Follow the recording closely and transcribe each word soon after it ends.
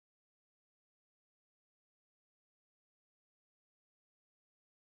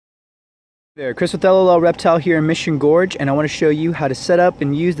There, Chris with LLLReptile here in Mission Gorge, and I want to show you how to set up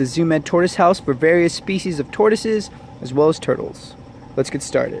and use the Zoo Med tortoise house for various species of tortoises as well as turtles. Let's get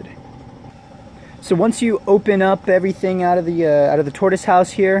started. So once you open up everything out of the tortoise house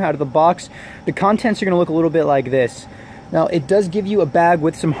here, out of the box, the contents are going to look a little bit like this. Now it does give you a bag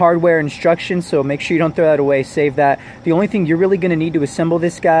with some hardware instructions, so make sure you don't throw that away, save that. The only thing you're really going to need to assemble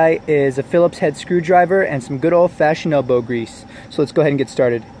this guy is a Phillips head screwdriver and some good old-fashioned elbow grease. So let's go ahead and get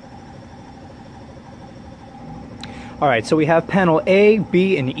started. Alright, so we have panel A,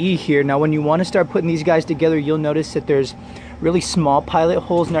 B, and E here. Now when you want to start putting these guys together, you'll notice that there's really small pilot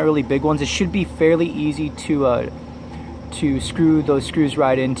holes, not really big ones. It should be fairly easy to screw those screws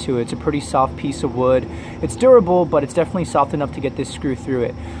right into it. It's a pretty soft piece of wood. It's durable, but it's definitely soft enough to get this screw through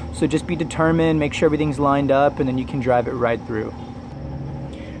it. So just be determined, make sure everything's lined up, and then you can drive it right through.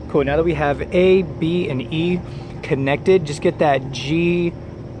 Cool, now that we have A, B, and E connected, just get that G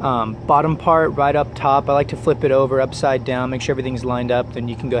bottom part right up top. I like to flip it over upside down, make sure everything's lined up, then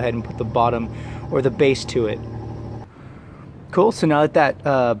you can go ahead and put the bottom or the base to it. Cool, so now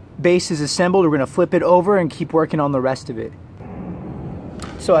that base is assembled, we're going to flip it over and keep working on the rest of it.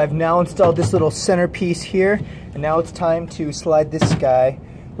 So I've now installed this little centerpiece here, and now it's time to slide this guy,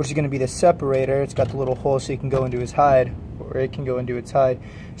 which is going to be the separator. It's got the little hole so you can go into his hide, or it can go into its hide.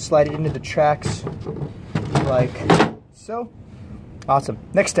 Slide it into the tracks like so. Awesome.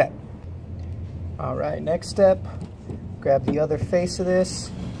 Next step. Alright, next step. Grab the other face of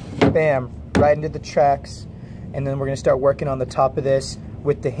this. Bam. Right into the tracks. And then we're going to start working on the top of this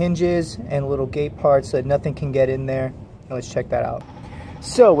with the hinges and little gate parts so that nothing can get in there. And let's check that out.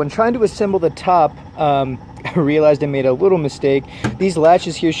 So when trying to assemble the top, I realized I made a little mistake. These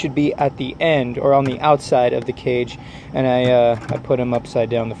latches here should be at the end or on the outside of the cage. And I put them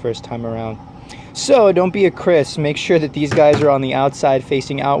upside down the first time around. So don't be a Chris. Make sure that these guys are on the outside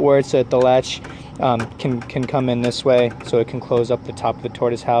facing outward so that the latch can come in this way so it can close up the top of the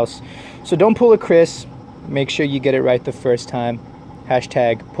tortoise house. So don't pull a Chris. Make sure you get it right the first time.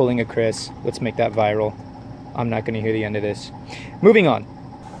 Hashtag pulling a Chris. Let's make that viral. I'm not going to hear the end of this. Moving on.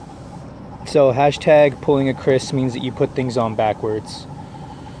 So hashtag pulling a Chris means that you put things on backwards.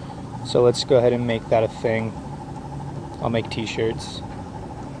 So let's go ahead and make that a thing. I'll make t-shirts.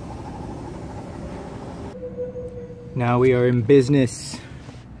 Now we are in business.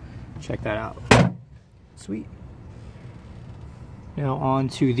 Check that out. Sweet. Now on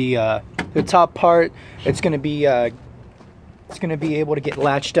to the top part. It's going to be able to get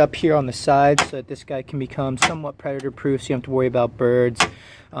latched up here on the side so that this guy can become somewhat predator proof, so you don't have to worry about birds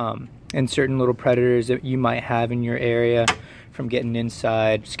and certain little predators that you might have in your area from getting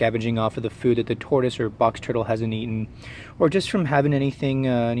inside, scavenging off of the food that the tortoise or box turtle hasn't eaten, or just from having anything,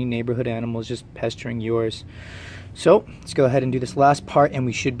 any neighborhood animals just pestering yours. So let's go ahead and do this last part and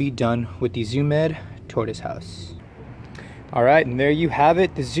we should be done with the Zoo Med tortoise house. Alright, and there you have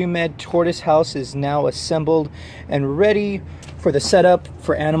it. The Zoo Med tortoise house is now assembled and ready for the setup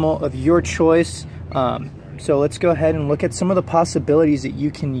for animal of your choice. So let's go ahead and look at some of the possibilities that you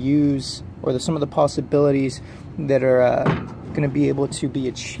can use, or some of the possibilities that are going to be able to be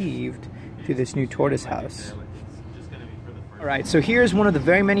achieved through this new tortoise house. Alright, so here's one of the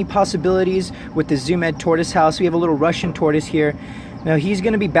very many possibilities with the Zoo Med tortoise house. We have a little Russian tortoise here. Now he's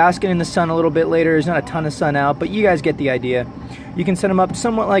going to be basking in the sun a little bit later. There's not a ton of sun out, but you guys get the idea. You can set him up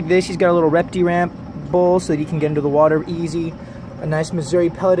somewhat like this. He's got a little repti ramp bowl so that he can get into the water easy. A nice Missouri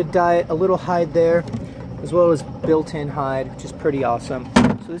pelleted diet, a little hide there, as well as built-in hide, which is pretty awesome.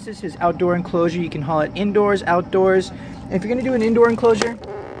 So this is his outdoor enclosure. You can haul it indoors, outdoors. And if you're going to do an indoor enclosure,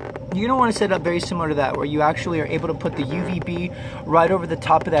 you're going to want to set it up very similar to that, where you actually are able to put the UVB right over the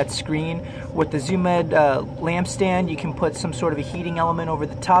top of that screen. With the Zoo Med lamp stand, you can put some sort of a heating element over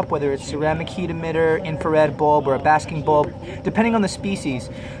the top, whether it's ceramic heat emitter, infrared bulb, or a basking bulb, depending on the species.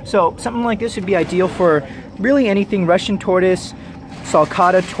 So something like this would be ideal for really anything: Russian tortoise,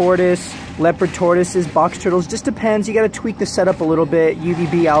 sulcata tortoise, leopard tortoises, box turtles. Just depends. You got to tweak the setup a little bit.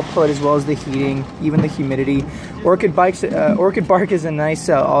 UVB output as well as the heating, even the humidity. Orchid bark is a nice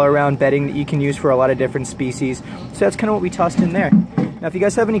all-around bedding that you can use for a lot of different species. So that's kind of what we tossed in there. Now if you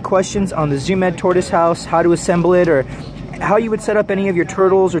guys have any questions on the Zoo Med tortoise house, how to assemble it, or how you would set up any of your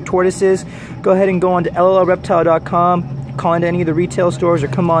turtles or tortoises, go ahead and go on to LLLReptile.com, call into any of the retail stores, or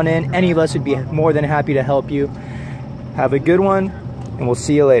come on in. Any of us would be more than happy to help you. Have a good one, and we'll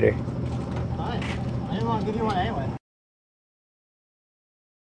see you later. I didn't want to give you one anyway.